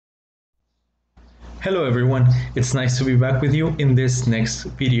Hello everyone, it's nice to be back with you in this next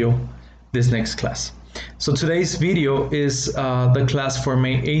video, this next class. So today's video is the class for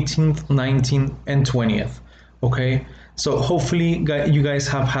May 18th, 19th, and 20th. Okay, so hopefully you guys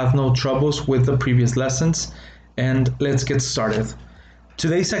have had no troubles with the previous lessons, and let's get started.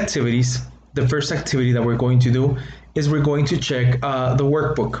 Today's activities, the first activity that we're going to do is we're going to check the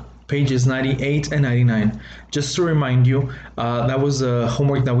workbook, pages 98 and 99. Just to remind you, that was the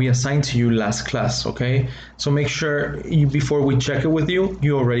homework that we assigned to you last class, okay? So make sure before we check it with you,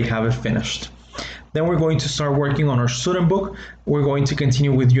 you already have it finished. Then we're going to start working on our student book. We're going to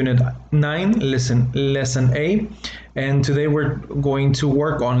continue with Unit 9, Lesson A. And today we're going to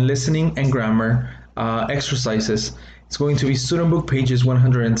work on listening and grammar exercises. It's going to be student book pages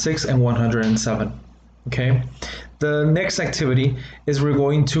 106 and 107, okay? The next activity is we're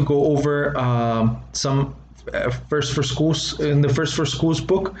going to go over some First for Schools. In the First for Schools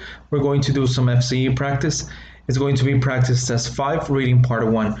book, we're going to do some FCE practice. It's going to be practice test 5, reading part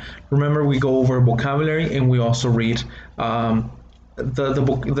 1. Remember, we go over vocabulary and we also read the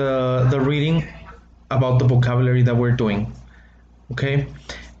reading about the vocabulary that we're doing. Okay,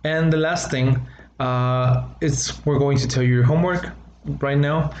 and the last thing is we're going to tell you your homework right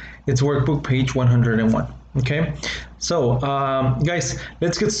now. It's workbook page 101. Okay, so guys,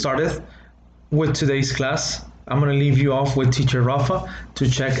 let's get started with today's class. I'm going to leave you off with Teacher Rafa to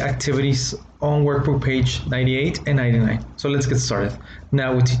check activities on workbook page 98 and 99. So let's get started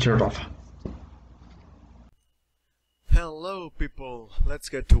now with Teacher Rafa. Hello people, let's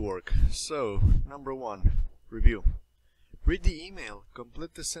get to work. So, number 1, review. Read the email,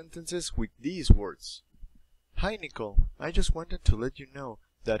 complete the sentences with these words. Hi Nicole, I just wanted to let you know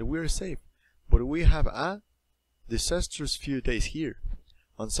that we're safe, but we have a disastrous few days here.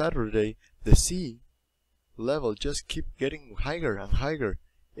 On Saturday, the sea level just kept getting higher and higher.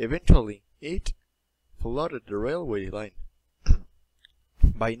 Eventually, it flooded the railway line.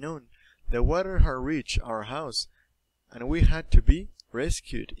 By noon, the water had reached our house, and we had to be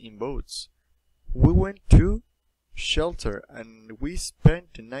rescued in boats. We went to shelter, and we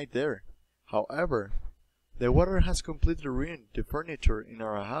spent the night there. However, the water has completely ruined the furniture in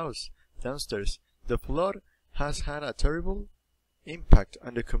our house downstairs. The flood has had a terrible impact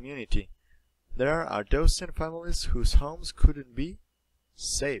on the community. There are a dozen families whose homes couldn't be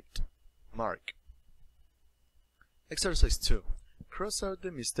saved. Mark. Exercise 2. Cross out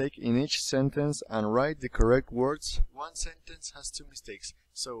the mistake in each sentence and write the correct words. One sentence has 2 mistakes,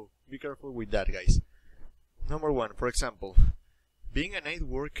 so be careful with that, guys. Number 1, for example, being a night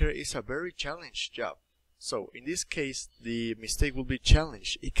worker is a very challenging job. So, in this case, the mistake will be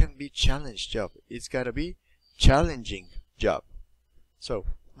challenge. It can be challenge job. It's gotta be challenging job. So,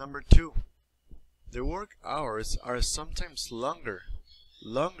 number 2, the work hours are sometimes longer.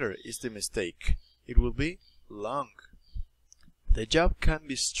 Longer is the mistake. It will be long. The job can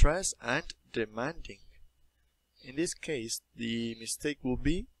be stressed and demanding. In this case, the mistake will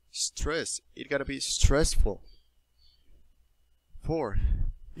be stress. It gotta be stressful. 4,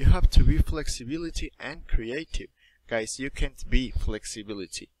 you have to be flexibility and creative. Guys, you can't be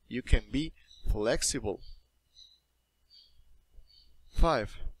flexibility. You can be flexible.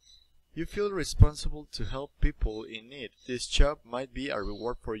 5, you feel responsible to help people in need. This job might be a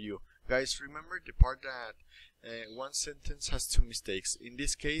reward for you. Guys, remember the part that one sentence has 2 mistakes. In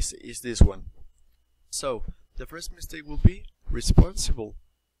this case, is this one. So, the first mistake will be responsible.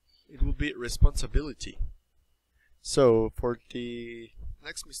 It will be responsibility. So, for the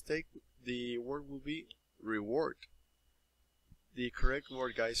next mistake, the word will be reward. The correct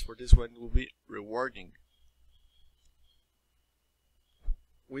word, guys, for this one will be rewarding.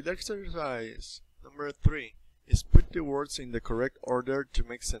 With exercise number 3 is put the words in the correct order to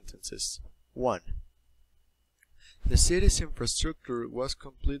make sentences. 1. The city's infrastructure was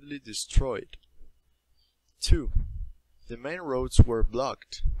completely destroyed. 2. The main roads were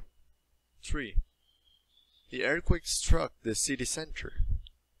blocked. 3. The earthquake struck the city center.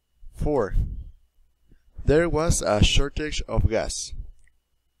 4. There was a shortage of gas.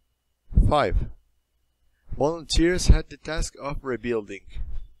 5. Volunteers had the task of rebuilding.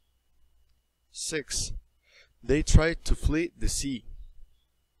 6. They tried to flee the sea.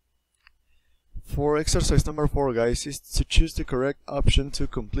 For exercise number 4, guys, is to choose the correct option to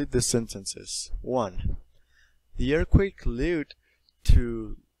complete the sentences. 1. The earthquake led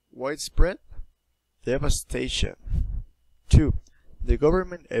to widespread devastation. 2. The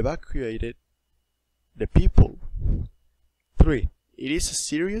government evacuated the people. 3. It is a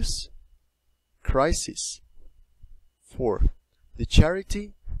serious crisis. 4. The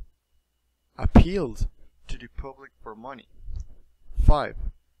charity appealed to the public for money. 5.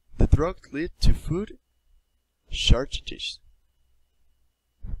 The drought led to food shortages.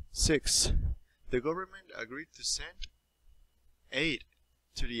 6. The government agreed to send aid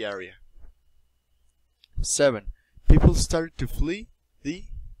to the area. 7. People started to flee the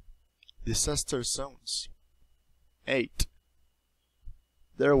disaster zones. 8.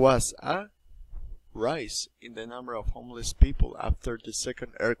 There was a rise in the number of homeless people after the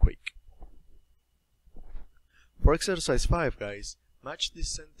second earthquake. For exercise 5, guys, match this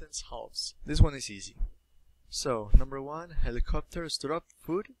sentence halves. This one is easy. So, number 1, helicopters dropped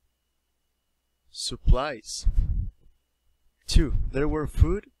food supplies. 2, there were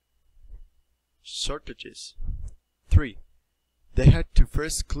food shortages. 3, they had to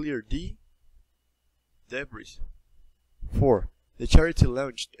first clear the debris. 4, the charity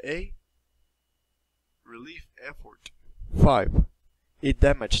launched a relief effort. 5, it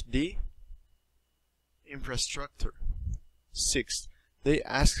damaged the infrastructure. 6, they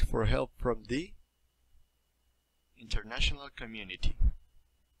asked for help from the international community.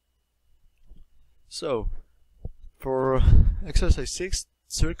 So, for exercise 6,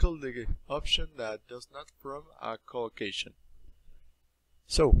 circle the option that does not form a collocation.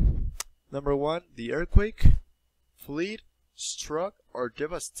 So, number 1, the earthquake fled, struck, or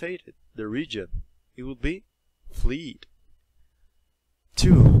devastated the region. It will be fled.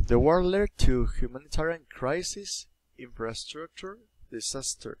 2, the war led to humanitarian crisis, infrastructure,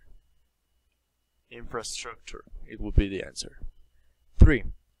 disaster. Infrastructure, it will be the answer. 3,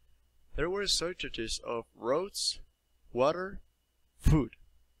 there were shortages of roads, water, food.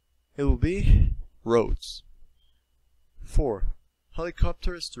 It will be roads. 4,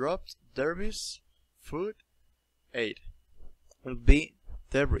 helicopters dropped debris, food, aid. It will be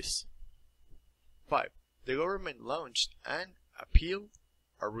debris. 5, the government launched an appeal,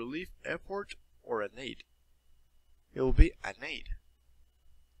 a relief effort, or an aid. It will be an aid.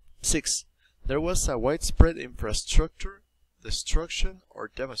 6, there was a widespread infrastructure destruction or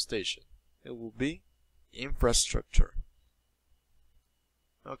devastation. It will be infrastructure.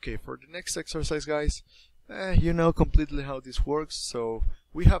 Okay, for the next exercise, guys, you know completely how this works. So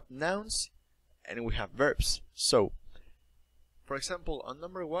we have nouns and we have verbs. So, for example, on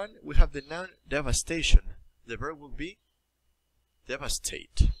number 1, we have the noun devastation. The verb will be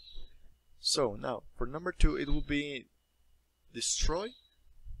devastate. So now, for number 2, it will be destroy.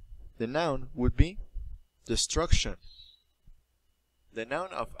 The noun would be destruction. The noun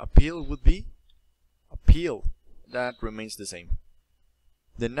of appeal would be appeal. That remains the same.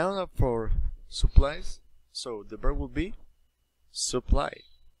 The noun for supplies, so the verb will be supply.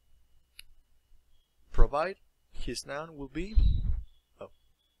 Provide, his noun will be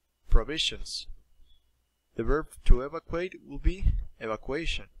provisions. The verb to evacuate will be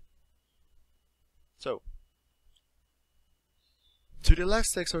evacuation. So, to the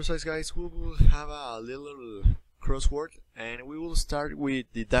last exercise, guys, we will have a little crossword, and we will start with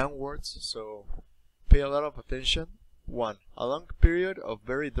the downwards, so pay a lot of attention. 1, a long period of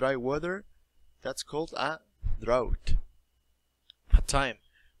very dry weather, that's called a drought. A time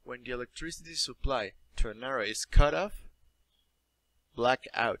when the electricity supply to an area is cut off,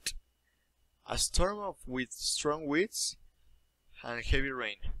 blackout. A storm with strong winds and heavy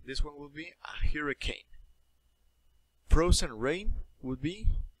rain, this one will be a hurricane. Frozen rain would be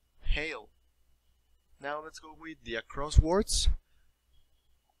hail. Now let's go with the crosswords.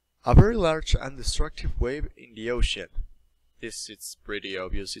 A very large and destructive wave in the ocean. This is pretty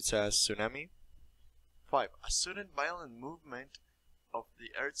obvious, it's a tsunami. 5, a sudden violent movement of the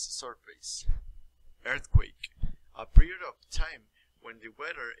Earth's surface. Earthquake, a period of time when the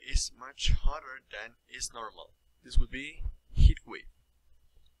weather is much hotter than is normal. This would be heat wave.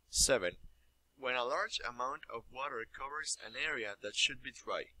 7, when a large amount of water covers an area that should be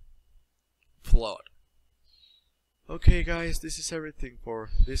dry. Flood. Okay guys, this is everything for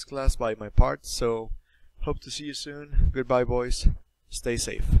this class by my part, so hope to see you soon. Goodbye boys, stay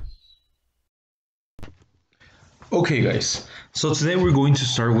safe. Okay guys, so today we're going to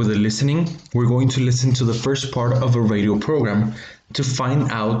start with the listening. We're going to listen to the first part of a radio program to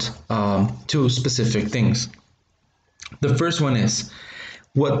find out 2 specific things. The first one is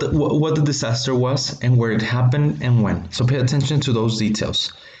what the disaster was and where it happened and when. So pay attention to those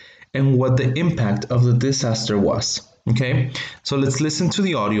details. And what the impact of the disaster was. Okay, so let's listen to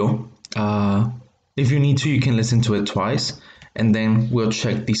the audio. If you need to, you can listen to it twice, and then we'll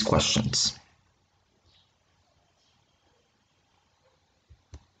check these questions.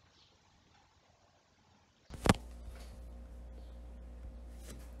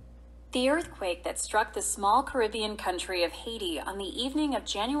 The earthquake that struck the small Caribbean country of Haiti on the evening of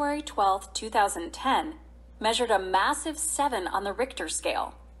January 12, 2010, measured a massive 7 on the Richter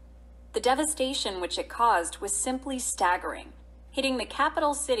scale. The devastation which it caused was simply staggering, hitting the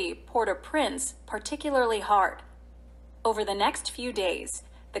capital city, Port-au-Prince, particularly hard. Over the next few days,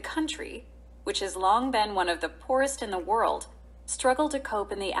 the country, which has long been one of the poorest in the world, struggled to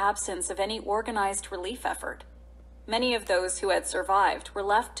cope in the absence of any organized relief effort. Many of those who had survived were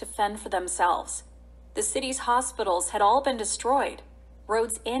left to fend for themselves. The city's hospitals had all been destroyed.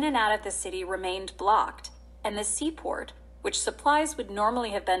 Roads in and out of the city remained blocked, and the seaport, which supplies would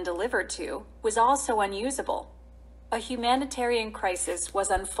normally have been delivered to, was also unusable. A humanitarian crisis was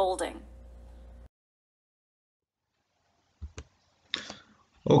unfolding.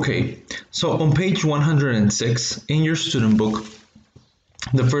 Okay, so on page 106 in your student book,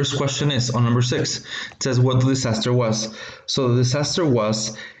 the first question is on number 6. It says what the disaster was. So the disaster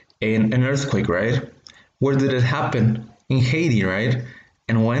was an earthquake, right? Where did it happen? In Haiti, right?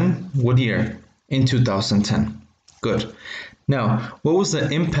 And when? What year? In 2010. Good. Now, what was the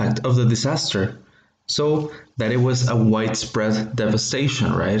impact of the disaster? So that it was a widespread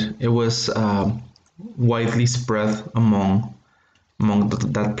devastation, right? It was widely spread among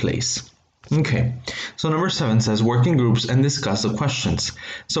that place. Okay, so number 7 says work in groups and discuss the questions.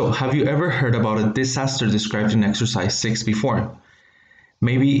 So have you ever heard about a disaster described in exercise 6 before?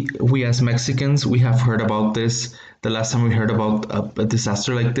 Maybe we as Mexicans, we have heard about this. The last time we heard about a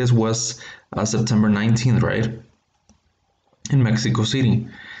disaster like this was September 19th, right? In Mexico City.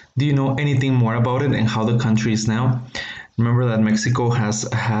 Do you know anything more about it and how the country is now? Remember that Mexico has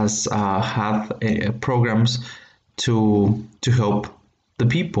had programs to help the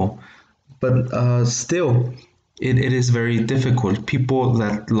people, but still it is very difficult. People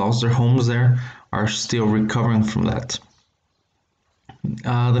that lost their homes there are still recovering from that.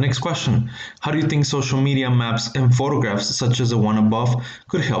 The next question, how do you think social media maps and photographs such as the one above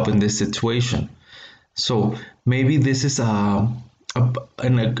could help in this situation? So maybe this is a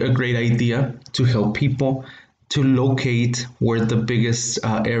great idea to help people to locate where the biggest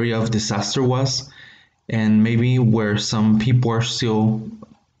area of disaster was, and maybe where some people are still,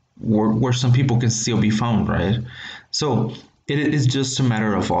 where some people can still be found, right? So it is just a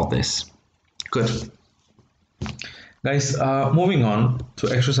matter of all this. Good. Guys, moving on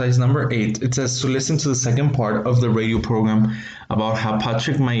to exercise number 8, it says to listen to the second part of the radio program about how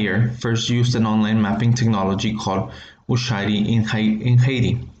Patrick Mayer first used an online mapping technology called Ushahidi in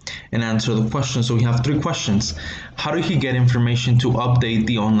Haiti and answer the question. So we have 3 questions. How did he get information to update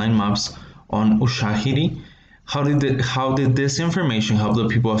the online maps on Ushahidi? How did this information help the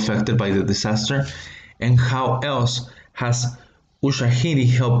people affected by the disaster? And how else has Ushahidi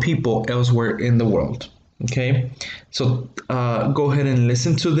helped people elsewhere in the world? Okay, so go ahead and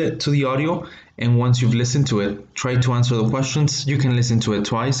listen to the audio, and once you've listened to it, try to answer the questions. You can listen to it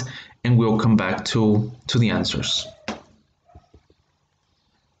twice, and we'll come back to the answers.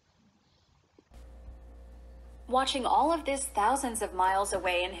 Watching all of this thousands of miles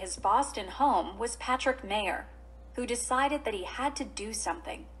away in his Boston home was Patrick Mayer, who decided that he had to do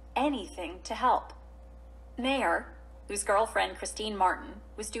something, anything to help. Mayer, whose girlfriend Christine Martin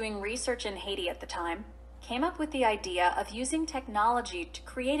was doing research in Haiti at the time, came up with the idea of using technology to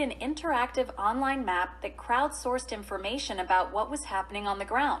create an interactive online map that crowdsourced information about what was happening on the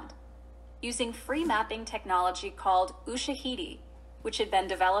ground. Using free mapping technology called Ushahidi, which had been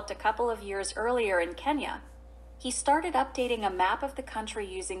developed a couple of years earlier in Kenya, he started updating a map of the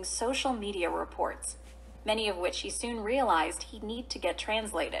country using social media reports, many of which he soon realized he'd need to get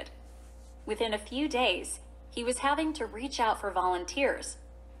translated. Within a few days, he was having to reach out for volunteers,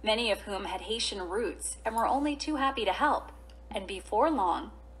 many of whom had Haitian roots and were only too happy to help, and before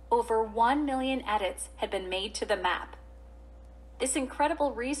long, over 1 million edits had been made to the map. This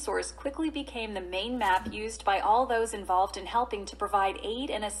incredible resource quickly became the main map used by all those involved in helping to provide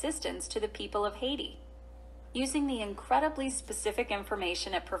aid and assistance to the people of Haiti. Using the incredibly specific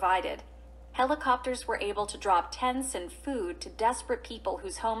information it provided, helicopters were able to drop tents and food to desperate people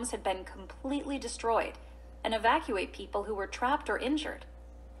whose homes had been completely destroyed and evacuate people who were trapped or injured.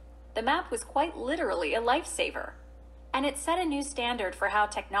 The map was quite literally a lifesaver, and it set a new standard for how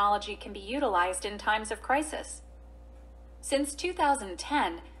technology can be utilized in times of crisis. Since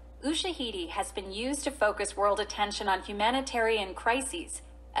 2010, Ushahidi has been used to focus world attention on humanitarian crises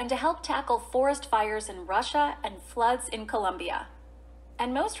and to help tackle forest fires in Russia and floods in Colombia.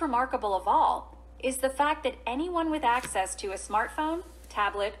 And most remarkable of all is the fact that anyone with access to a smartphone,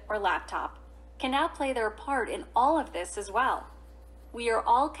 tablet, or laptop can now play their part in all of this as well. We are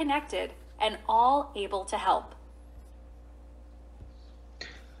all connected and all able to help.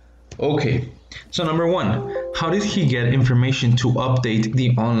 Okay, so number 1, how did he get information to update the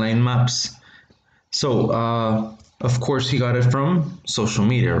online maps? So Of course, he got it from social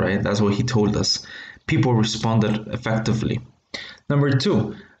media, right? That's what he told us. People responded effectively. Number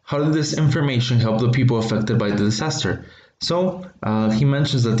 2, how did this information help the people affected by the disaster? So he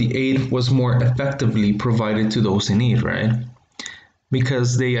mentions that the aid was more effectively provided to those in need, right?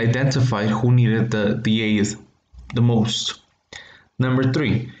 Because they identified who needed the aid the most. Number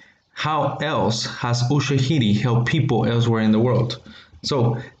 3, how else has Ushahidi helped people elsewhere in the world?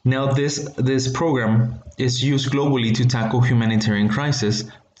 So now this program is used globally to tackle humanitarian crises,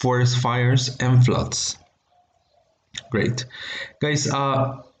 forest fires, and floods. Great. Guys,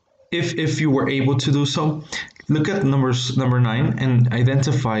 if you were able to do so, look at number 9 and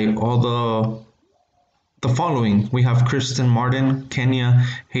identify all the following. We have Kristen Martin, Kenya,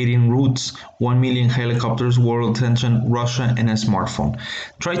 Haitian roots, 1 million helicopters, world attention, Russia, and a smartphone.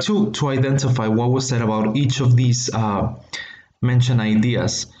 Try to identify what was said about each of these mentioned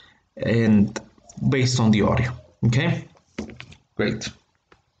ideas and based on the audio. Okay, great.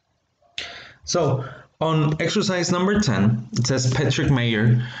 So on exercise number 10, it says Patrick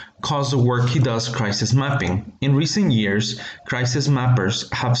Mayer calls the work he does crisis mapping. In recent years, crisis mappers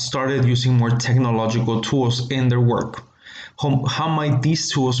have started using more technological tools in their work. How might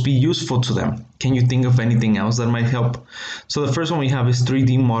these tools be useful to them? Can you think of anything else that might help? So the first one we have is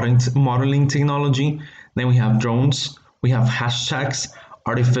 3D modeling technology. Then we have drones. We have hashtags,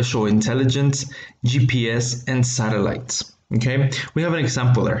 artificial intelligence, GPS, and satellites. Okay, we have an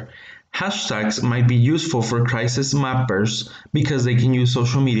example there. Hashtags might be useful for crisis mappers because they can use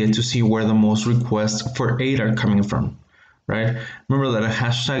social media to see where the most requests for aid are coming from, right? Remember that a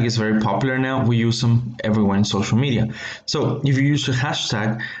hashtag is very popular now. We use them everywhere in social media. So if you use a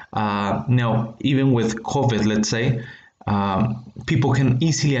hashtag, now even with COVID, let's say, people can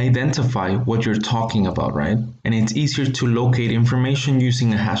easily identify what you're talking about, right? And it's easier to locate information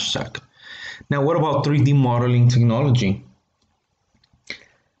using a hashtag. Now, what about 3D modeling technology?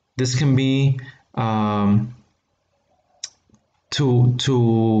 This can be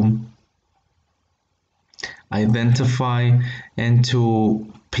to identify and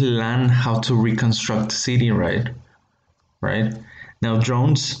to plan how to reconstruct a city, right? Now,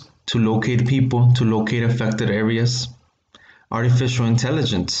 drones to locate people, to locate affected areas. Artificial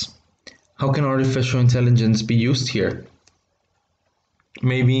intelligence. How can artificial intelligence be used here?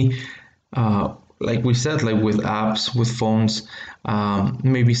 Maybe, like we said, like with apps, with phones,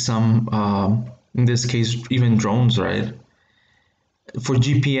 maybe some, in this case, even drones, right? For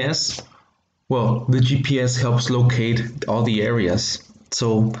GPS, well, the GPS helps locate all the areas,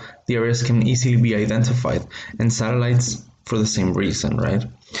 so the areas can easily be identified, and satellites for the same reason, right?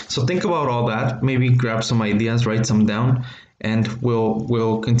 So think about all that, maybe grab some ideas, write some down, and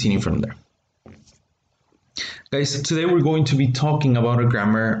we'll continue from there. Guys, today we're going to be talking about a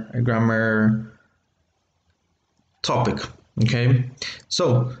grammar topic, okay?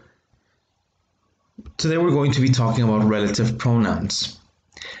 So today we're going to be talking about relative pronouns.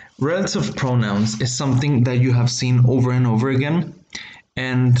 Relative pronouns is something that you have seen over and over again,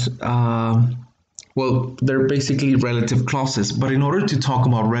 and well, they're basically relative clauses, but in order to talk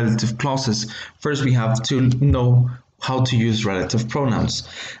about relative clauses, first we have to know how to use relative pronouns.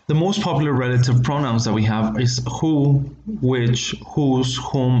 The most popular relative pronouns that we have is who, which, whose,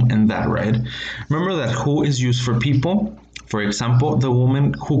 whom, and that, right? Remember that who is used for people. For example, the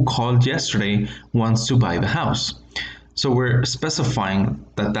woman who called yesterday wants to buy the house. So we're specifying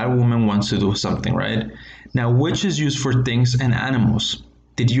that that woman wants to do something, right? Now, which is used for things and animals.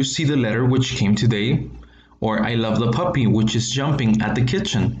 Did you see the letter which came today? Or I love the puppy which is jumping at the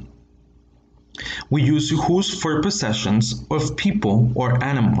kitchen. We use whose for possessions of people or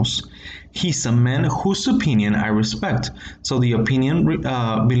animals. He's a man whose opinion I respect. So the opinion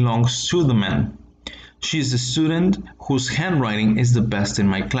belongs to the man. She's a student whose handwriting is the best in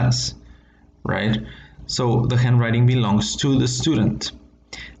my class, right? So the handwriting belongs to the student.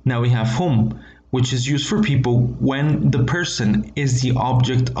 Now we have whom, which is used for people when the person is the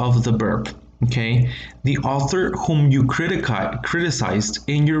object of the verb. Okay, the author whom you criticized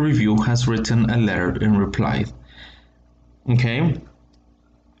in your review has written a letter and replied. Okay,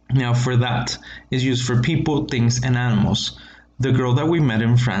 now for that is used for people, things, and animals. The girl that we met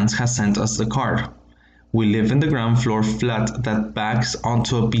in France has sent us the card. We live in the ground floor flat that backs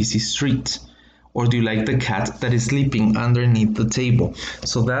onto a busy street. Or do you like the cat that is sleeping underneath the table?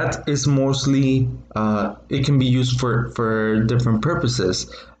 So that is mostly, it can be used for different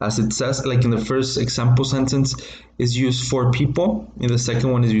purposes. As it says, like in the first example sentence, is used for people. In the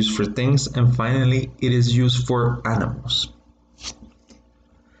second one is used for things. And finally, it is used for animals.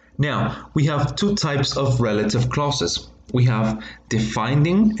 Now, we have two types of relative clauses. We have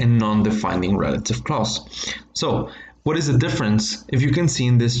defining and non-defining relative clause. So what is the difference? If you can see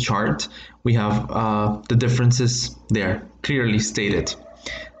in this chart, we have the differences there clearly stated.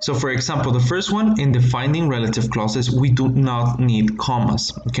 So for example, the first one, in defining relative clauses, we do not need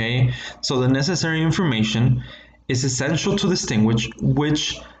commas, okay? So the necessary information is essential to distinguish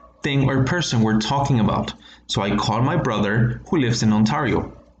which thing or person we're talking about. So I call my brother who lives in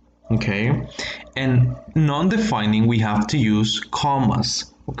Ontario, okay? And non-defining, we have to use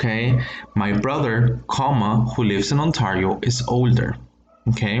commas, okay? My brother, comma, who lives in Ontario is older,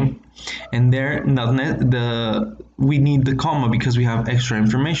 okay? And there, we need the comma because we have extra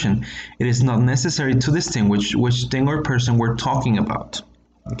information. It is not necessary to distinguish which thing or person we're talking about,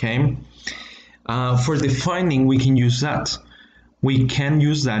 okay? For defining, we can use that. We can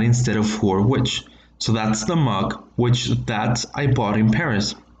use that instead of who or which. So that's the mug that I bought in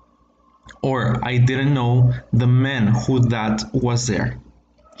Paris. Or I didn't know the man who that was there.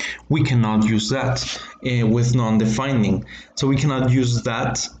 We cannot use that with non-defining. So we cannot use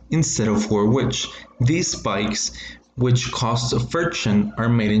that instead of who or which. These bikes, which cost a fortune, are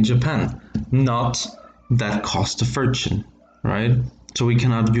made in Japan, not that cost a fortune, right? So we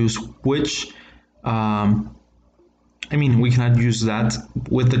cannot use which, we cannot use that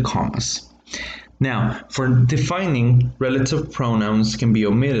with the commas. Now, for defining, relative pronouns can be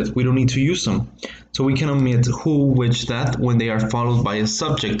omitted. We don't need to use them. So we can omit who, which, that when they are followed by a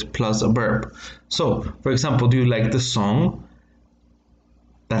subject plus a verb. So, for example, do you like the song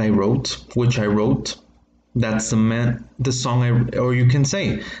that I wrote, which I wrote? That's the song or you can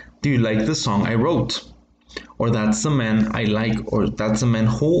say, do you like the song I wrote? Or that's the man I like, or that's the man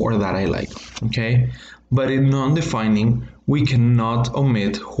who or that I like, okay? But in non-defining, we cannot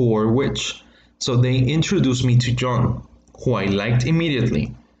omit who or which. So they introduced me to John, who I liked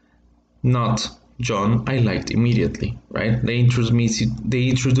immediately, not John I liked immediately, right? They introduced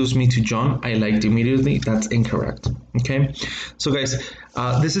me to John I liked immediately. That's incorrect, okay? So guys,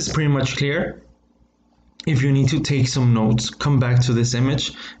 this is pretty much clear. If you need to take some notes, come back to this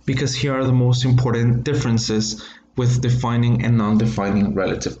image because here are the most important differences with defining and non-defining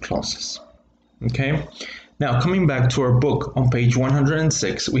relative clauses, okay? Now, coming back to our book, on page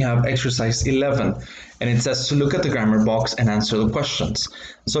 106, we have exercise 11, and it says to look at the grammar box and answer the questions.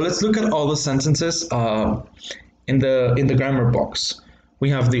 So let's look at all the sentences in the grammar box. We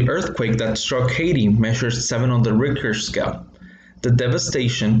have the earthquake that struck Haiti measures 7 on the Richter scale. The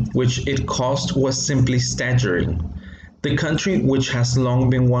devastation which it caused was simply staggering. The country, which has long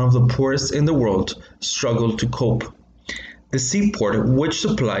been one of the poorest in the world, struggled to cope. The seaport, which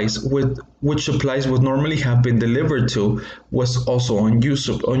supplies would normally have been delivered to, was also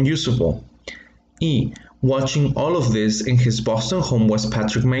unusable. E. Watching all of this in his Boston home was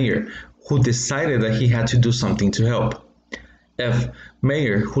Patrick Mayer, who decided that he had to do something to help. F.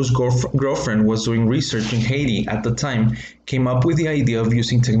 Mayer, whose girlfriend was doing research in Haiti at the time, came up with the idea of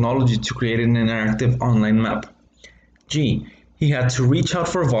using technology to create an interactive online map. G. He had to reach out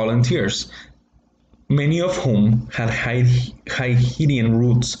for volunteers, many of whom had Haitian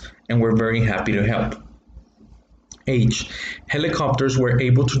roots and were very happy to help. H. Helicopters were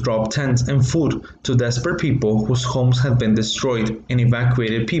able to drop tents and food to desperate people whose homes had been destroyed and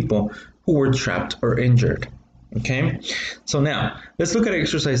evacuated people who were trapped or injured. Okay, so now let's look at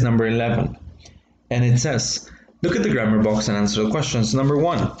exercise number 11. And it says, look at the grammar box and answer the questions. Number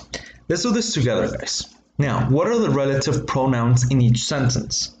 1, let's do this together, guys. Now, what are the relative pronouns in each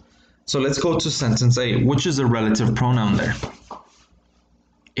sentence? So let's go to sentence A. Which is the relative pronoun there?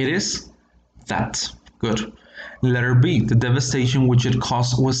 It is that. Good. Letter B. The devastation which it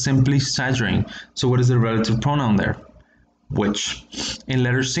caused was simply staggering. So what is the relative pronoun there? Which. In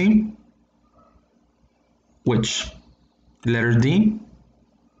letter C? Which. Letter D?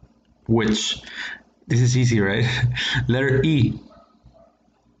 Which. This is easy, right? Letter E.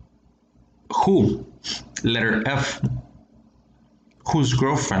 Who. Letter F. Whose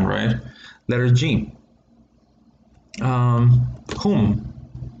girlfriend, right? Letter G. Whom.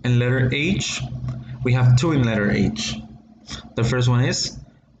 And letter H, we have 2 in letter H. The first one is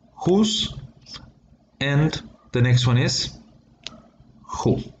whose, and the next one is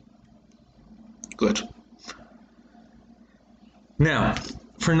who. Good. Now,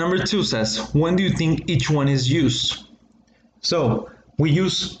 for number 2 says, when do you think each one is used? So, we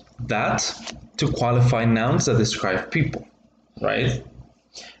use that to qualify nouns that describe people, right?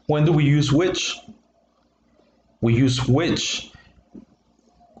 When do we use which? We use which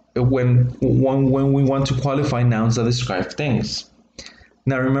when we want to qualify nouns that describe things.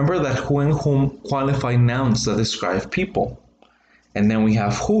 Now remember that who and whom qualify nouns that describe people. And then we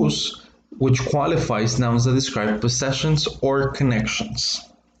have whose, which qualifies nouns that describe possessions or connections.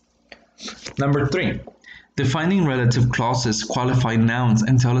 Number 3, Defining relative clauses qualify nouns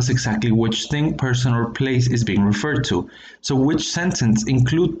and tell us exactly which thing, person, or place is being referred to. So which sentence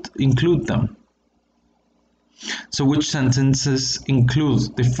include them? So which sentences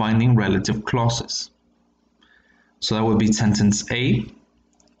include defining relative clauses? So that would be sentence A,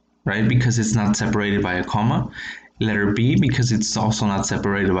 right? Because it's not separated by a comma. Letter B, because it's also not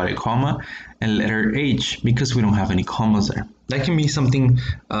separated by a comma. And letter H, because we don't have any commas there. That can be something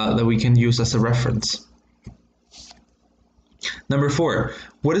that we can use as a reference. Number 4,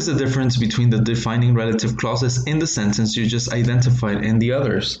 what is the difference between the defining relative clauses in the sentence you just identified and the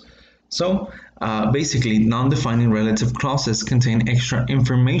others? So basically, non-defining relative clauses contain extra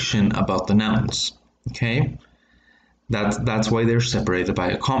information about the nouns. Okay, that's why they're separated by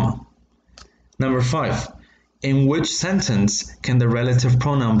a comma. Number 5, in which sentence can the relative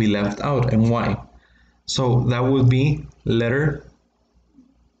pronoun be left out and why? So that would be letter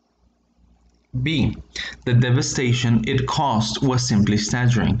B. The devastation it caused was simply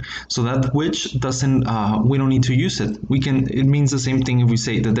staggering. So that which doesn't, we don't need to use it. It means the same thing if we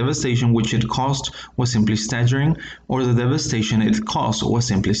say the devastation which it caused was simply staggering, or the devastation it caused was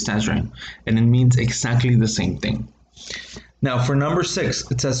simply staggering. And it means exactly the same thing. Now for number 6,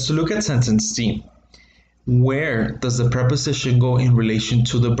 it says to look at sentence C. Where does the preposition go in relation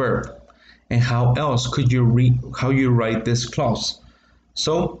to the verb? And how else could you write this clause?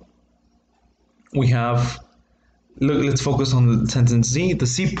 So we have, let's focus on the sentence Z. The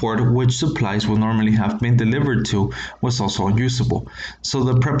seaport, which supplies will normally have been delivered to, was also unusable. So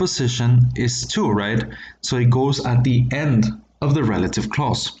the preposition is to, right? So it goes at the end of the relative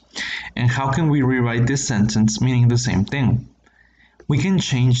clause. And how can we rewrite this sentence meaning the same thing? We can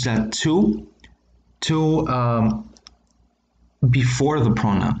change that to before the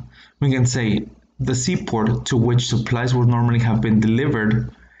pronoun. We can say the seaport to which supplies would normally have been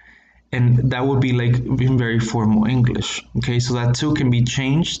delivered, and that would be like in very formal English. Okay, so that to can be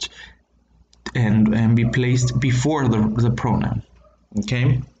changed and be placed before the pronoun.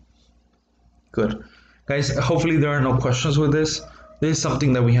 Okay, good. Guys, hopefully there are no questions with this. This is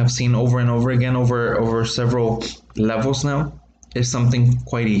something that we have seen over and over again over several levels now. It's something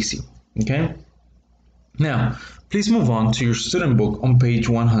quite easy. Okay, now please move on to your student book on page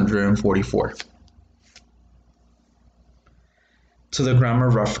 144. To the grammar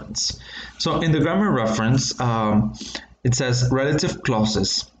reference. So in the grammar reference, it says relative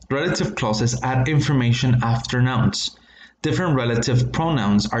clauses. Relative clauses add information after nouns. Different relative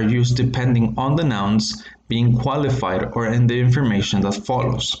pronouns are used depending on the nouns being qualified or in the information that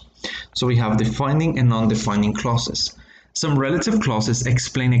follows. So we have defining and non-defining clauses. Some relative clauses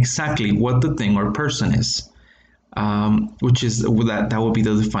explain exactly what the thing or person is, which is that would be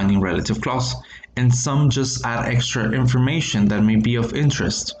the defining relative clause. And some just add extra information that may be of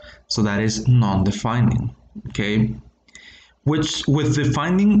interest, so that is non-defining. Okay, which with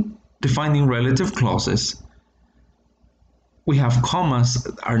defining relative clauses, we have commas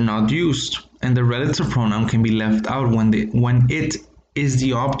are not used, and the relative pronoun can be left out when it is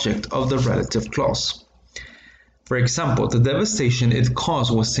the object of the relative clause. For example, the devastation it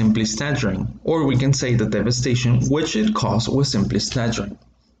caused was simply staggering, or we can say the devastation which it caused was simply staggering.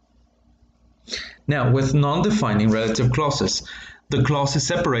 Now, with non-defining relative clauses, the clause is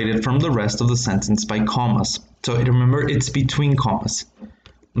separated from the rest of the sentence by commas. So remember, it's between commas.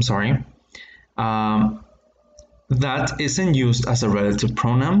 I'm sorry. That isn't used as a relative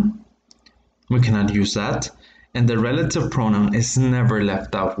pronoun. We cannot use that. And the relative pronoun is never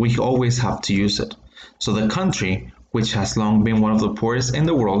left out. We always have to use it. So the country, which has long been one of the poorest in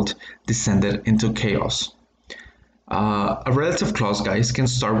the world, descended into chaos. A relative clause, guys, can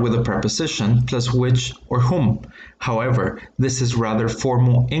start with a preposition plus which or whom. However, this is rather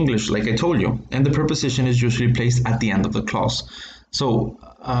formal English, like I told you, and the preposition is usually placed at the end of the clause. So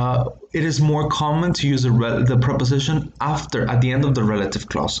it is more common to use the preposition at the end of the relative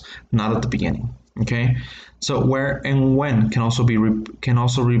clause, not at the beginning. Okay, so where and when can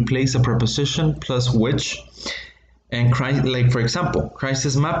also replace a preposition plus which. And like for example,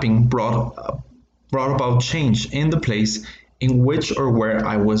 crisis mapping brought about change in the place in which or where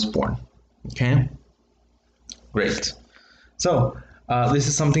I was born. Okay, great. So this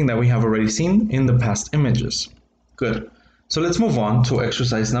is something that we have already seen in the past images. Good. So let's move on to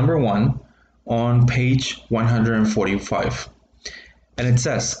exercise number 1 on page 145. And it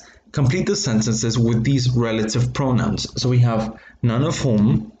says, complete the sentences with these relative pronouns. So we have none of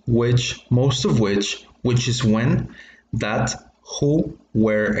whom, which, most of which is when, that, who,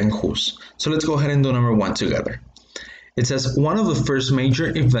 where, and whose. So let's go ahead and do number 1 together. It says, one of the first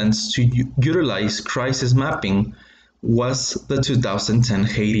major events to utilize crisis mapping was the 2010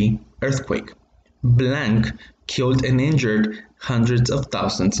 Haiti earthquake. blank killed and injured hundreds of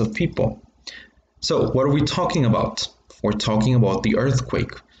thousands of people. So what are we talking about? We're talking about the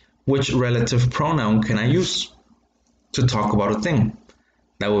earthquake. Which relative pronoun can I use to talk about a thing?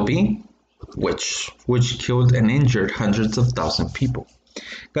 That would be which killed and injured hundreds of thousands of people.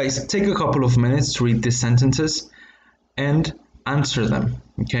 Guys, take a couple of minutes to read these sentences and answer them,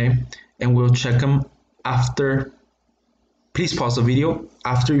 okay? And we'll check them after. Please pause the video.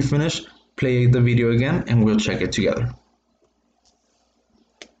 After you finish, play the video again and we'll check it together.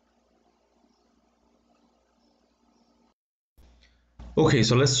 Okay,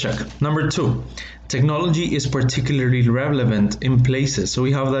 so let's check. Number 2, technology is particularly relevant in places. So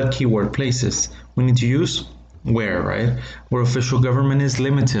we have that keyword, places. We need to use where, right? Where official government is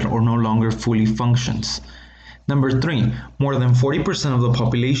limited or no longer fully functions. Number 3, more than 40% of the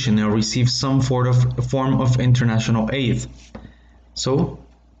population now receives some form of international aid. So,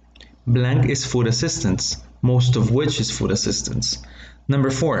 blank is food assistance, most of which is food assistance.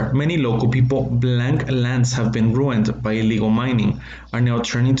 Number 4, many local people, blank lands have been ruined by illegal mining, are now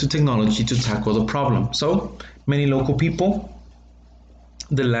turning to technology to tackle the problem. So, many local people,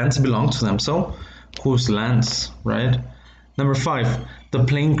 the lands belong to them. So, whose lands, right? Number 5, the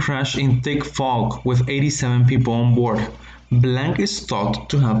plane crashed in thick fog with 87 people on board. Blank is thought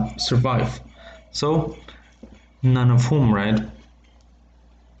to have survived. So, none of whom, right?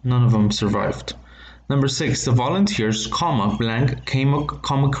 None of them survived. Number 6, the volunteers, blank,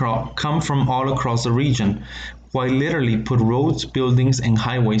 come from all across the region, quite literally put roads, buildings, and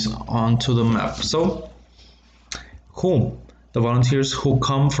highways onto the map. So, who? The volunteers who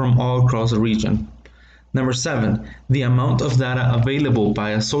come from all across the region. Number 7, the amount of data available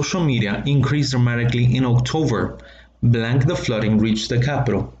via social media increased dramatically in October. Blank, the flooding reached the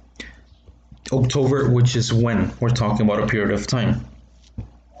capital. October, which is when we're talking about a period of time.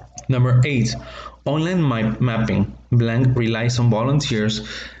 Number 8, online mapping, blank, relies on volunteers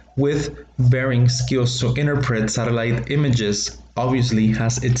with varying skills to interpret satellite images, obviously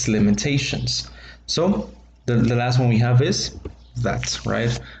has its limitations. So the last one we have is that,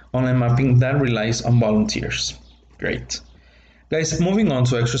 right? Online mapping that relies on volunteers. Great. Guys, moving on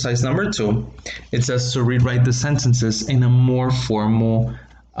to exercise number 2, it says to rewrite the sentences in a more formal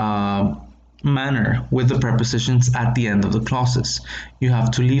manner with the prepositions at the end of the clauses. You have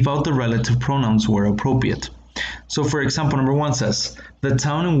to leave out the relative pronouns where appropriate. So for example, number 1 says, the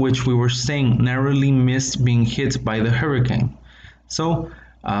town in which we were staying narrowly missed being hit by the hurricane. So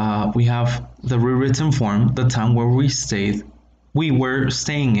we have the rewritten form, the town where we were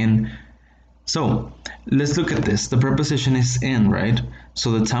staying in. So let's look at this. The preposition is in, right?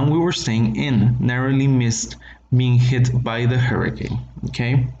 So the town we were staying in narrowly missed being hit by the hurricane,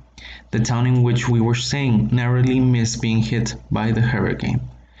 okay? The town in which we were staying narrowly missed being hit by the hurricane.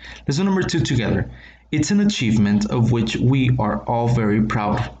 Let's do number 2 together. It's an achievement of which we are all very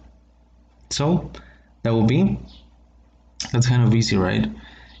proud. So that will be, that's kind of easy, right?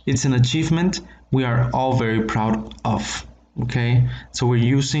 It's an achievement we are all very proud of. Okay, so we're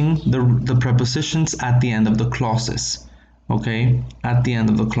using the prepositions at the end of the clauses. Okay, at the end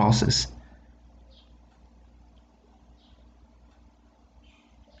of the clauses.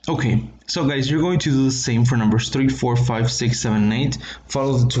 Okay, so guys, you're going to do the same for numbers 3, 4, 5, 6, 7, and 8.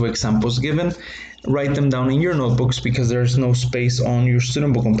 Follow the 2 examples given. Write them down in your notebooks because there's no space on your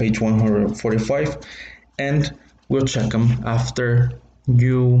student book on page 145. And we'll check them after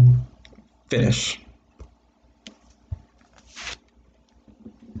you finish.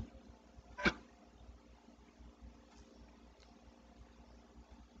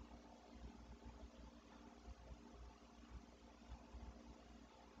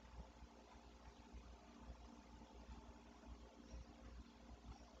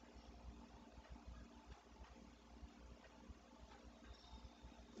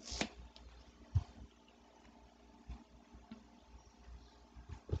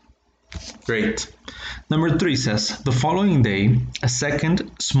 Great. Number 3 says, the following day, a second,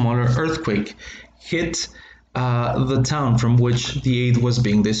 smaller earthquake hit the town from which the aid was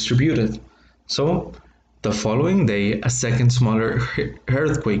being distributed. So, the following day, a second, smaller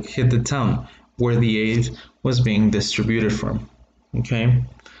earthquake hit the town where the aid was being distributed from. Okay,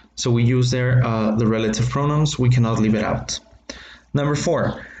 so we use there the relative pronouns. We cannot leave it out. Number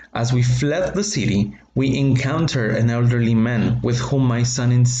 4, as we fled the city, we encountered an elderly man with whom my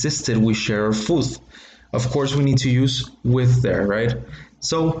son insisted we share our food. Of course, we need to use with there, right?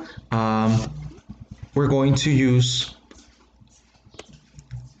 So we're going to use,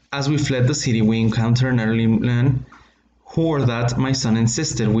 as we fled the city, we encountered an elderly man who or that my son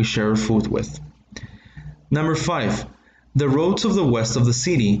insisted we share our food with. Number 5, The roads of the west of the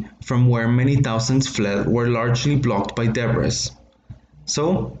city, from where many thousands fled, were largely blocked by debris.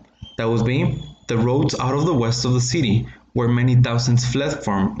 So that would be the roads out of the west of the city, where many thousands fled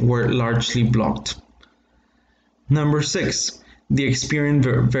from, were largely blocked. Number 6. The experience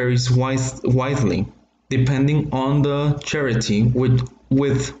varies widely, depending on the charity with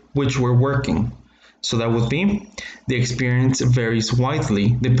which we're working. So that would be the experience varies widely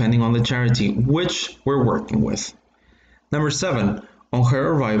depending on the charity which we're working with. Number 7. On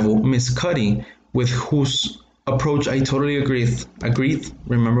her arrival, Miss Cuddy, with whose approach I totally agreed,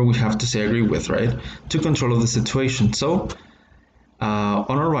 remember we have to say agree with, right? Took control of the situation. So,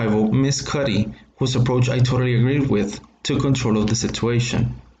 on arrival, Miss Cuddy, whose approach I totally agreed with, took control of the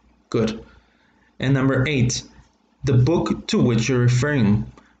situation. Good. And number 8. The book to which you're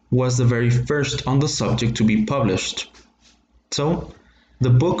referring was the very first on the subject to be published. So, the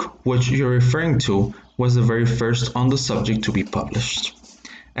book which you're referring to was the very first on the subject to be published.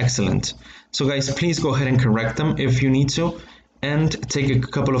 Excellent. So guys, please go ahead and correct them if you need to, and take a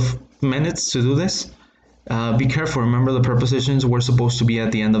couple of minutes to do this. Be careful, remember the prepositions were supposed to be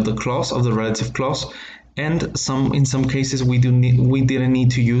at the end of the clause, of the relative clause, and in some cases we didn't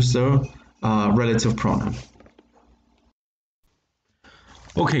need to use the relative pronoun.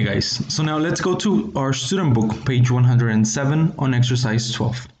 Okay guys, so now let's go to our student book, page 107 on exercise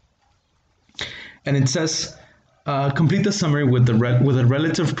 12. And it says, complete the summary with a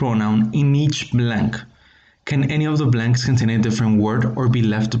relative pronoun in each blank. Can any of the blanks contain a different word or be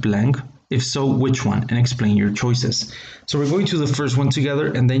left blank? If so, which one? And explain your choices. So we're going to the first one together,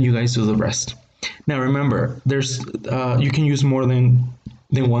 and then you guys do the rest. Now remember, you can use more than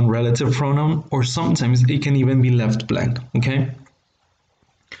one relative pronoun, or sometimes it can even be left blank, okay?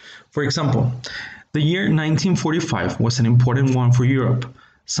 For example, the year 1945 was an important one for Europe.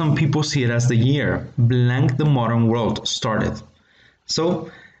 Some people see it as the year blank the modern world started. So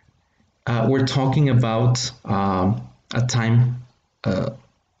we're talking about a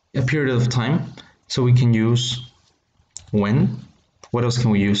period of time. So we can use when. What else can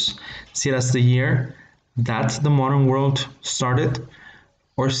we use? See it as the year that the modern world started,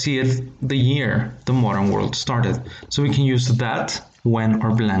 or see it the year the modern world started. So we can use that, when,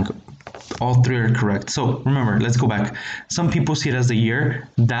 or blank. All three are correct. So remember, let's go back. Some people see it as the year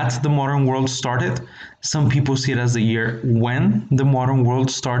that the modern world started. Some people see it as the year when the modern world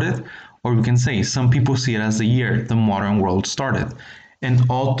started. Or we can say some people see it as the year the modern world started. And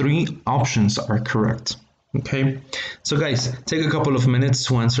all three options are correct. Okay, so guys, take a couple of minutes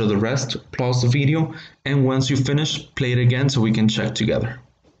to answer the rest, pause the video, and once you finish, play it again so we can check together.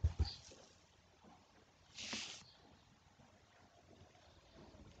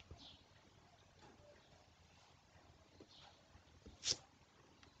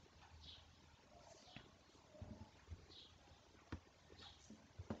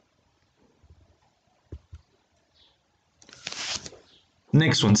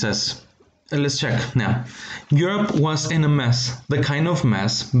 Next one says, let's check now. Europe was in a mess. The kind of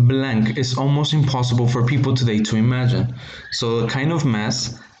mess blank is almost impossible for people today to imagine. So the kind of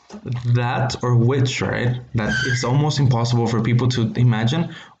mess that or which, right? That is almost impossible for people to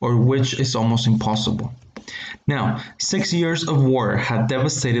imagine, or which is almost impossible. Now, 6 years of war had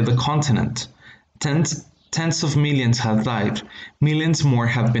devastated the continent. Tens of millions had died. Millions more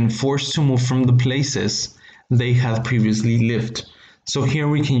had been forced to move from the places they had previously lived. So here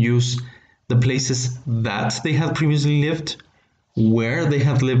we can use the places that they had previously lived, where they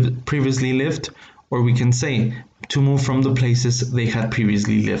had previously lived, or we can say to move from the places they had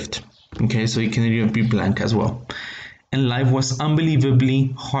previously lived. Okay, so it can even be blank as well. And life was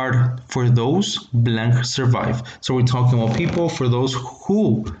unbelievably hard for those blank survive. So we're talking about people, for those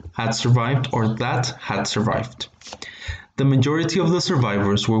who had survived or that had survived. The majority of the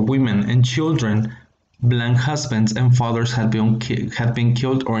survivors were women and children. Blank husbands and fathers had been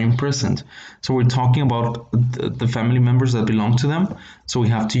killed or imprisoned. So we're talking about the family members that belong to them. So we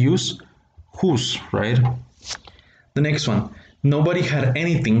have to use whose, right? The next one. Nobody had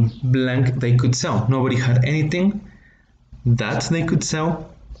anything blank they could sell. Nobody had anything that they could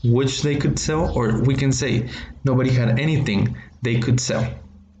sell, which they could sell, or we can say nobody had anything they could sell.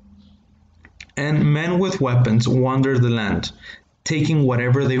 And men with weapons wandered the land, taking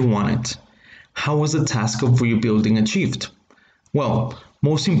whatever they wanted. How was the task of rebuilding achieved? Well,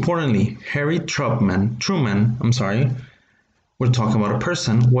 most importantly, Harry Truman, we're talking about a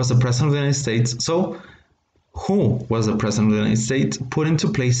person, was the President of the United States. So, who was the President of the United States? Put into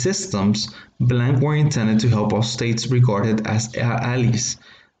place systems blank were intended to help all states regarded as allies.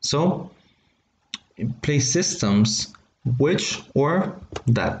 So, place systems which or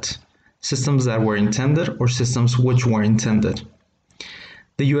that systems that were intended or systems which were intended.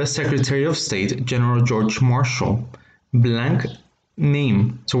 The U.S. Secretary of State, General George Marshall, blank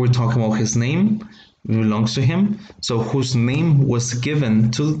name, so we're talking about his name, belongs to him, so whose name was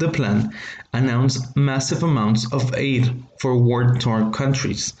given to the plan, announced massive amounts of aid for war-torn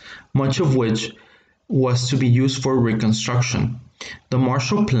countries, much of which was to be used for reconstruction. The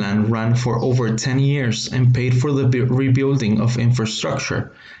Marshall Plan ran for over 10 years and paid for the rebuilding of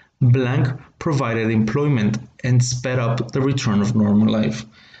infrastructure. Blank provided employment and sped up the return of normal life.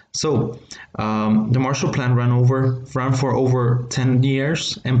 So, the Marshall Plan ran for over 10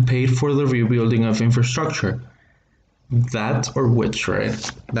 years and paid for the rebuilding of infrastructure. That or which,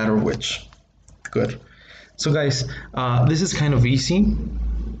 right? That or which. Good. So guys, this is kind of easy.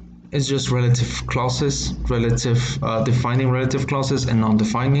 It's just relative clauses, defining relative clauses and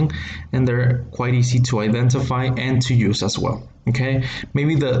non-defining, and they're quite easy to identify and to use as well. Okay,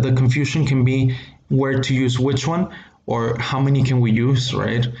 maybe the confusion can be where to use which one or how many can we use,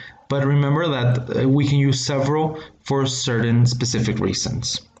 right? But remember that we can use several for certain specific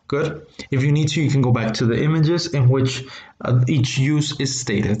reasons. Good. If you need to, you can go back to the images in which each use is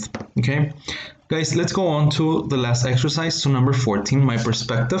stated. Okay. Guys, let's go on to the last exercise, to number 14, my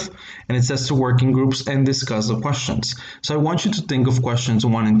perspective, and it says to work in groups and discuss the questions. So I want you to think of questions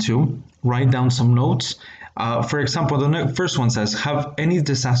 1 and 2, write down some notes. For example, the first one says, have any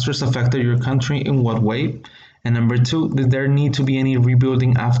disasters affected your country in what way? And number 2, did there need to be any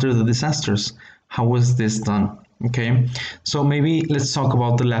rebuilding after the disasters? How was this done? Okay, so maybe let's talk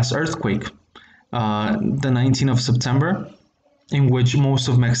about the last earthquake, the 19th of September, in which most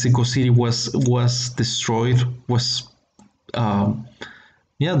of Mexico City was destroyed,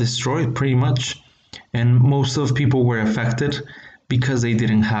 destroyed pretty much, and most of people were affected because they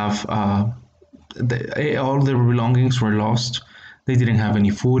didn't have all their belongings were lost. They didn't have any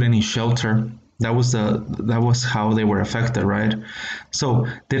food, any shelter. That was how they were affected, right? So,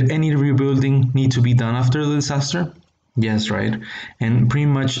 did any rebuilding need to be done after the disaster? Yes, right. And pretty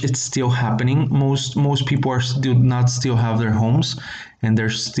much it's still happening. Most people do not still have their homes, and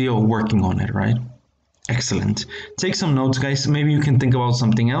they're still working on it, right? Excellent. Take some notes, guys. Maybe you can think about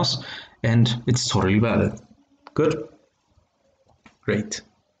something else, and it's totally valid. Good? Great.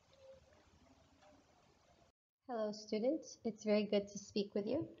 Hello, students. It's very good to speak with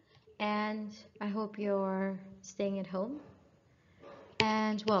you, and I hope you're staying at home.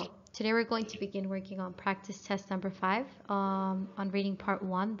 And well, today we're going to begin working on practice test number 5 on reading part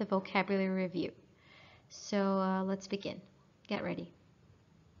 1, the vocabulary review. So let's begin. Get ready.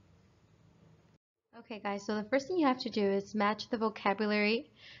 Okay, guys, so the first thing you have to do is match the vocabulary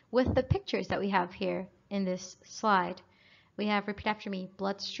with the pictures that we have here in this slide. We have, repeat after me,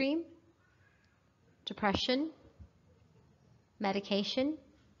 bloodstream, depression, medication,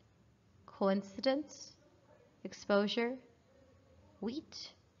 coincidence, exposure,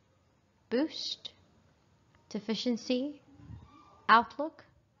 wheat, boost, deficiency, outlook,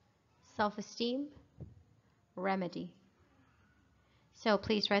 self-esteem, remedy. So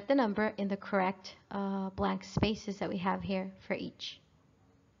please write the number in the correct blank spaces that we have here for each.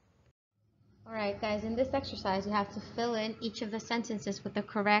 Alright guys, in this exercise you have to fill in each of the sentences with the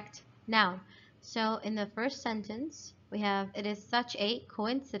correct noun. So in the first sentence we have, it is such a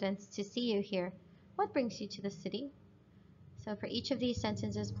coincidence to see you here. What brings you to the city? So for each of these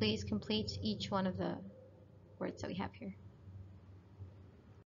sentences, please complete each one of the words that we have here.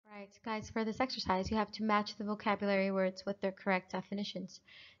 Right, guys, for this exercise, you have to match the vocabulary words with their correct definitions.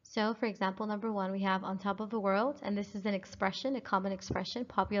 So, for example, number 1, we have on top of the world, and this is an expression, a common expression,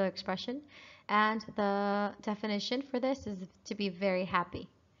 popular expression, and the definition for this is to be very happy.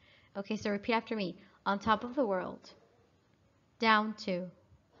 Okay, so repeat after me. On top of the world, down to,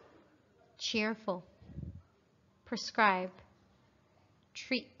 cheerful, prescribe,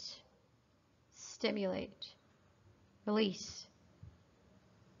 treat, stimulate, release,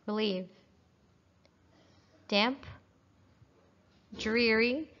 relieve, damp,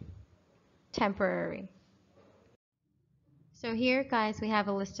 dreary, temporary. So here, guys, we have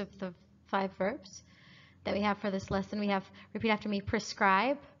a list of the 5 verbs that we have for this lesson. We have, repeat after me,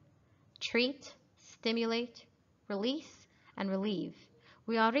 prescribe, treat, stimulate, release, and relieve.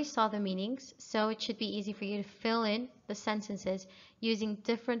 We already saw the meanings, so it should be easy for you to fill in the sentences using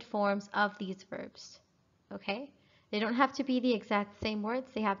different forms of these verbs. Okay? They don't have to be the exact same words,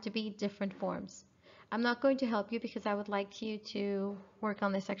 they have to be different forms. I'm not going to help you because I would like you to work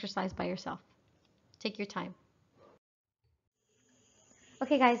on this exercise by yourself. Take your time.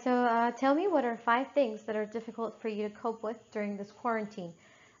 Okay guys, so tell me, what are 5 things that are difficult for you to cope with during this quarantine?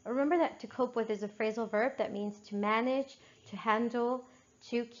 Remember that to cope with is a phrasal verb that means to manage, to handle,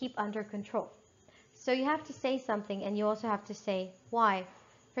 to keep under control. So you have to say something, and you also have to say why.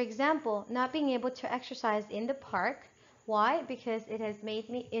 For example, not being able to exercise in the park. Why? Because it has made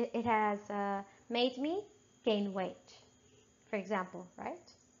me gain weight. For example,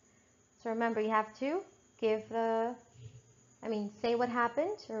 right? So remember, you have to say what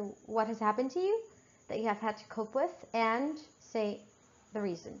happened or what has happened to you that you have had to cope with, and say the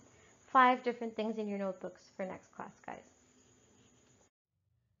reason. 5 different things in your notebooks for next class, guys.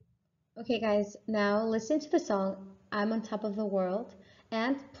 Okay, guys, now listen to the song, I'm on Top of the World,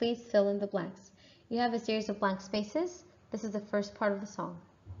 and please fill in the blanks. You have a series of blank spaces. This is the first part of the song.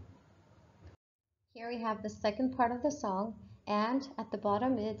 Here we have the second part of the song, and at the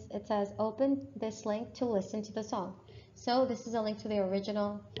bottom it says open this link to listen to the song. So this is a link to the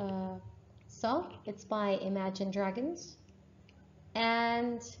original song. It's by Imagine Dragons,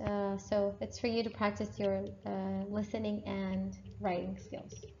 and so it's for you to practice your listening and writing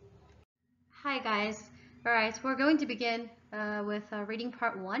skills. Hi guys. Alright, we're going to begin with reading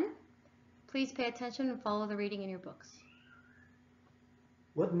part 1. Please pay attention and follow the reading in your books.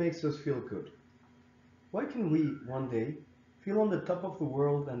 What makes us feel good? Why can we, one day, feel on the top of the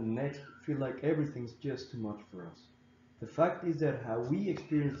world and the next feel like everything's just too much for us? The fact is that how we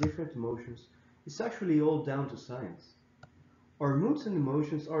experience different emotions is actually all down to science. Our moods and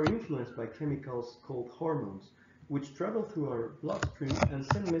emotions are influenced by chemicals called hormones, which travel through our bloodstream and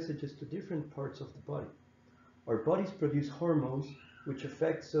send messages to different parts of the body. Our bodies produce hormones which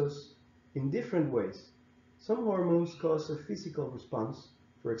affects us in different ways. Some hormones cause a physical response.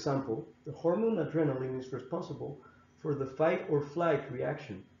 For example, the hormone adrenaline is responsible for the fight or flight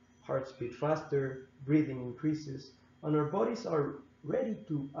reaction. Hearts beat faster, breathing increases, and our bodies are ready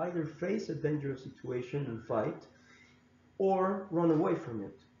to either face a dangerous situation and fight, or run away from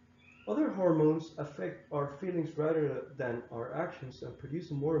it. Other hormones affect our feelings rather than our actions and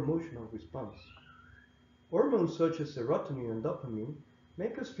produce a more emotional response. Hormones such as serotonin and dopamine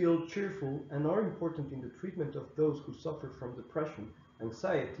make us feel cheerful and are important in the treatment of those who suffer from depression,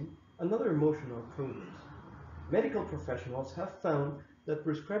 anxiety, and other emotional problems. Medical professionals have found that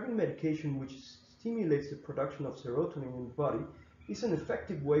prescribing medication which stimulates the production of serotonin in the body is an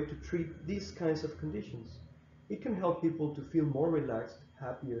effective way to treat these kinds of conditions. It can help people to feel more relaxed,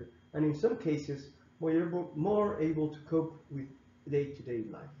 happier, and in some cases, more able to cope with day-to-day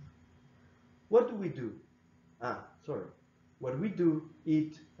life. What do we do? What we do,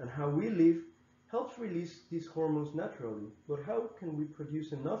 eat, and how we live helps release these hormones naturally, but how can we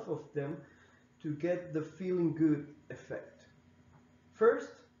produce enough of them to get the feeling good effect? First,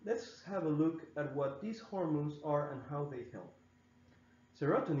 let's have a look at what these hormones are and how they help.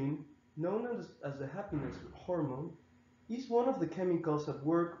 Serotonin, known as the happiness hormone, is one of the chemicals at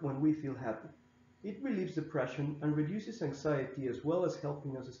work when we feel happy. It relieves depression and reduces anxiety as well as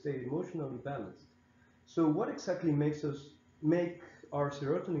helping us stay emotionally balanced. So what exactly makes our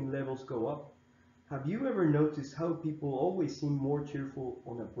serotonin levels go up? Have you ever noticed how people always seem more cheerful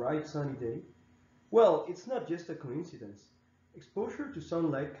on a bright sunny day? Well, it's not just a coincidence. Exposure to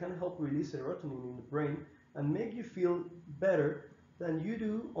sunlight can help release serotonin in the brain and make you feel better than you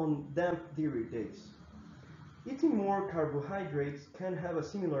do on damp, dreary days. Eating more carbohydrates can have a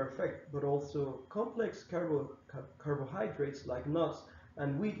similar effect, but also complex carbohydrates like nuts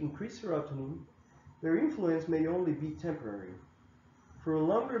and wheat increase serotonin. Their influence may only be temporary. For a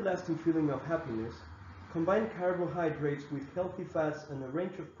longer-lasting feeling of happiness, combine carbohydrates with healthy fats and a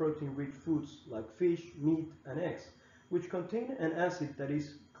range of protein-rich foods like fish, meat, and eggs, which contain an acid that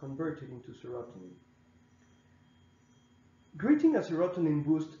is converted into serotonin. Getting a serotonin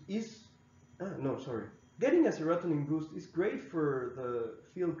boost is great for the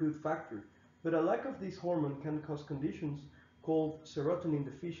feel-good factor, but a lack of this hormone can cause conditions called serotonin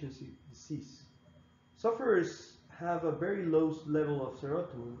deficiency disease. Sufferers have a very low level of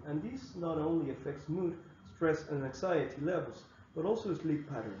serotonin, and this not only affects mood, stress, and anxiety levels, but also sleep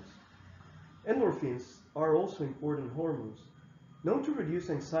patterns. Endorphins are also important hormones. Known to reduce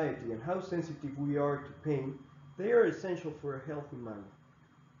anxiety and how sensitive we are to pain, they are essential for a healthy mind.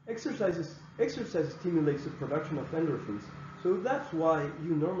 Exercise stimulates the production of endorphins, so that's why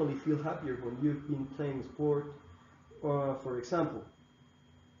you normally feel happier when you've been playing sport, for example.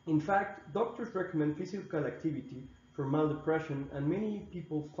 In fact, doctors recommend physical activity for mild depression, and many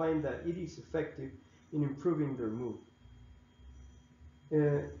people find that it is effective in improving their mood.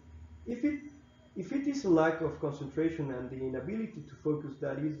 Uh, if it is a lack of concentration and the inability to focus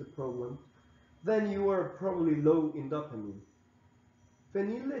that is the problem, then you are probably low in dopamine.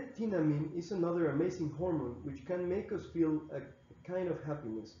 Phenylethylamine is another amazing hormone which can make us feel a kind of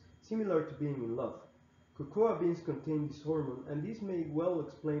happiness, similar to being in love. Cocoa beans contain this hormone, and this may well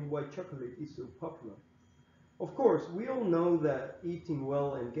explain why chocolate is so popular. Of course, we all know that eating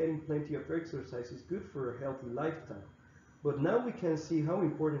well and getting plenty of exercise is good for a healthy lifestyle, but now we can see how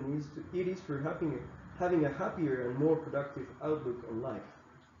important it is for having a happier and more productive outlook on life.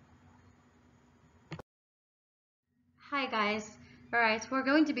 Hi guys. Alright, we're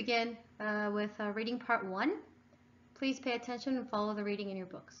going to begin with reading part 1. Please pay attention and follow the reading in your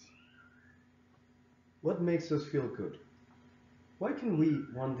books. What makes us feel good? Why can we,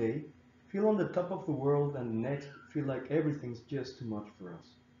 one day, feel on the top of the world and the next feel like everything's just too much for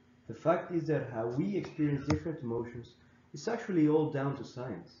us? The fact is that how we experience different emotions is actually all down to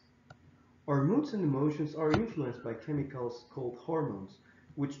science. Our moods and emotions are influenced by chemicals called hormones,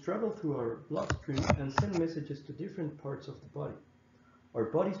 which travel through our bloodstream and send messages to different parts of the body. Our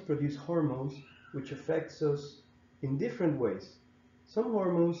bodies produce hormones which affects us in different ways. Some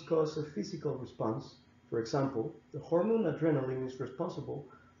hormones cause a physical response. For example, the hormone adrenaline is responsible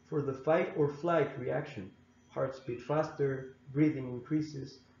for the fight or flight reaction. Hearts beat faster, breathing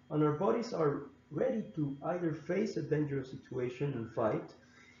increases, and our bodies are ready to either face a dangerous situation and fight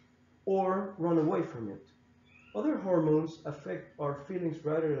or run away from it. Other hormones affect our feelings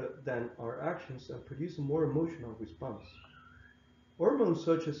rather than our actions and produce a more emotional response. Hormones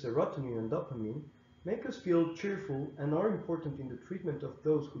such as serotonin and dopamine make us feel cheerful and are important in the treatment of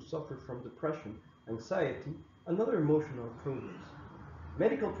those who suffer from depression, anxiety, and other emotional problems.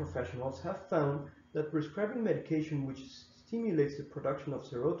 Medical professionals have found that prescribing medication which stimulates the production of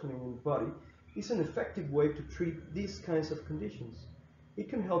serotonin in the body is an effective way to treat these kinds of conditions. It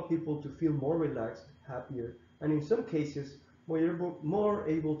can help people to feel more relaxed, happier, and in some cases more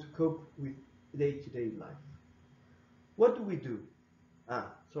able to cope with day-to-day life. What do we do?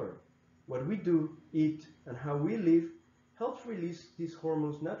 What we do, eat, and how we live helps release these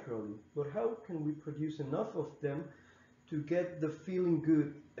hormones naturally, but how can we produce enough of them to get the feeling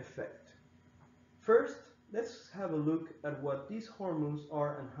good effect? First, let's have a look at what these hormones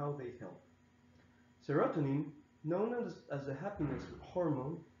are and how they help. Serotonin, known as the happiness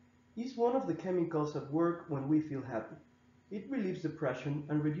hormone, is one of the chemicals at work when we feel happy. It relieves depression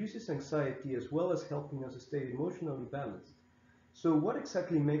and reduces anxiety as well as helping us stay emotionally balanced. So what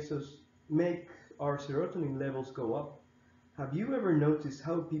exactly makes our serotonin levels go up? Have you ever noticed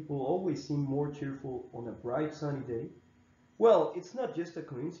how people always seem more cheerful on a bright sunny day? Well, it's not just a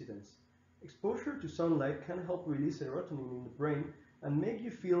coincidence. Exposure to sunlight can help release serotonin in the brain and make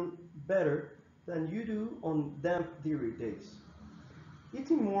you feel better than you do on damp, dreary days.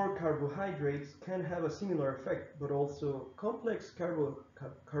 Eating more carbohydrates can have a similar effect, but also complex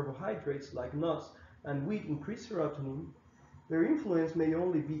carbohydrates like nuts and wheat increase serotonin. Their influence may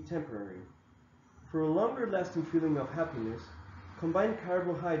only be temporary. For a longer lasting feeling of happiness, combine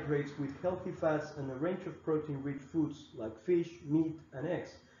carbohydrates with healthy fats and a range of protein-rich foods like fish, meat, and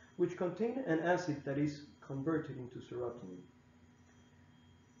eggs, which contain an acid that is converted into serotonin.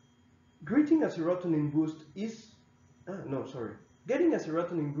 Getting a serotonin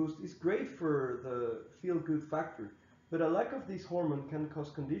boost is great for the feel-good factor, but a lack of this hormone can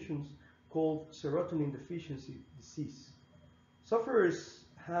cause conditions called serotonin deficiency disease. Sufferers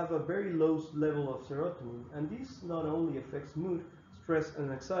have a very low level of serotonin, and this not only affects mood, stress,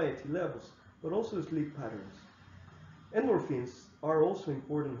 and anxiety levels, but also sleep patterns. Endorphins are also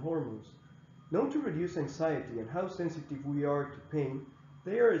important hormones. Known to reduce anxiety and how sensitive we are to pain,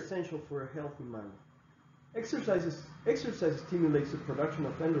 they are essential for a healthy mind. Exercise stimulates the production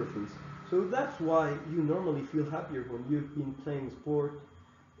of endorphins, so that's why you normally feel happier when you've been playing sport,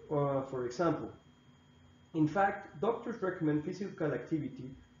 for example. In fact, doctors recommend physical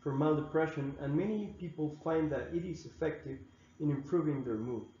activity for mild depression, and many people find that it is effective in improving their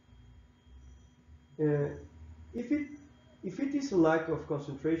mood. Uh, if it if it is a lack of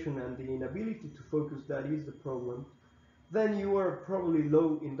concentration and the inability to focus that is the problem, then you are probably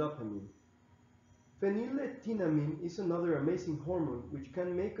low in dopamine. Phenylethylamine is another amazing hormone which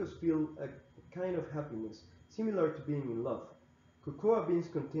can make us feel a kind of happiness, similar to being in love. Cocoa beans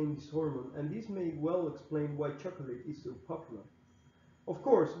contain this hormone, and this may well explain why chocolate is so popular. Of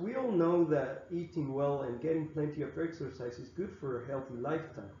course, we all know that eating well and getting plenty of exercise is good for a healthy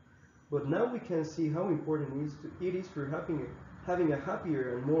lifestyle, but now we can see how important it is for having a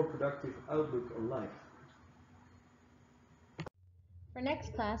happier and more productive outlook on life. For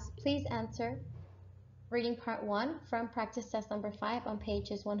next class, please answer reading part 1 from practice test number 5 on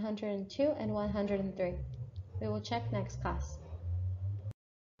pages 102 and 103. We will check next class.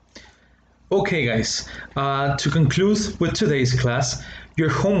 Okay, guys, to conclude with today's class, your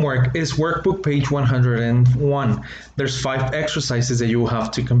homework is workbook page 101. There's 5 exercises that you will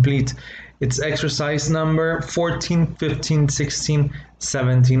have to complete. It's exercise number 14, 15, 16,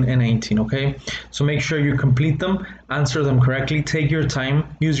 17, and 18, okay? So make sure you complete them, answer them correctly, take your time,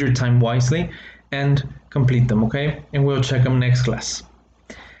 use your time wisely, and complete them, okay? And we'll check them next class.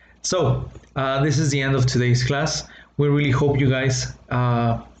 So this is the end of today's class. We really hope you guys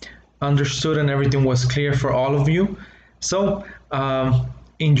understood and everything was clear for all of you. So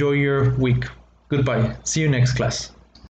enjoy your week. Goodbye. See you next class.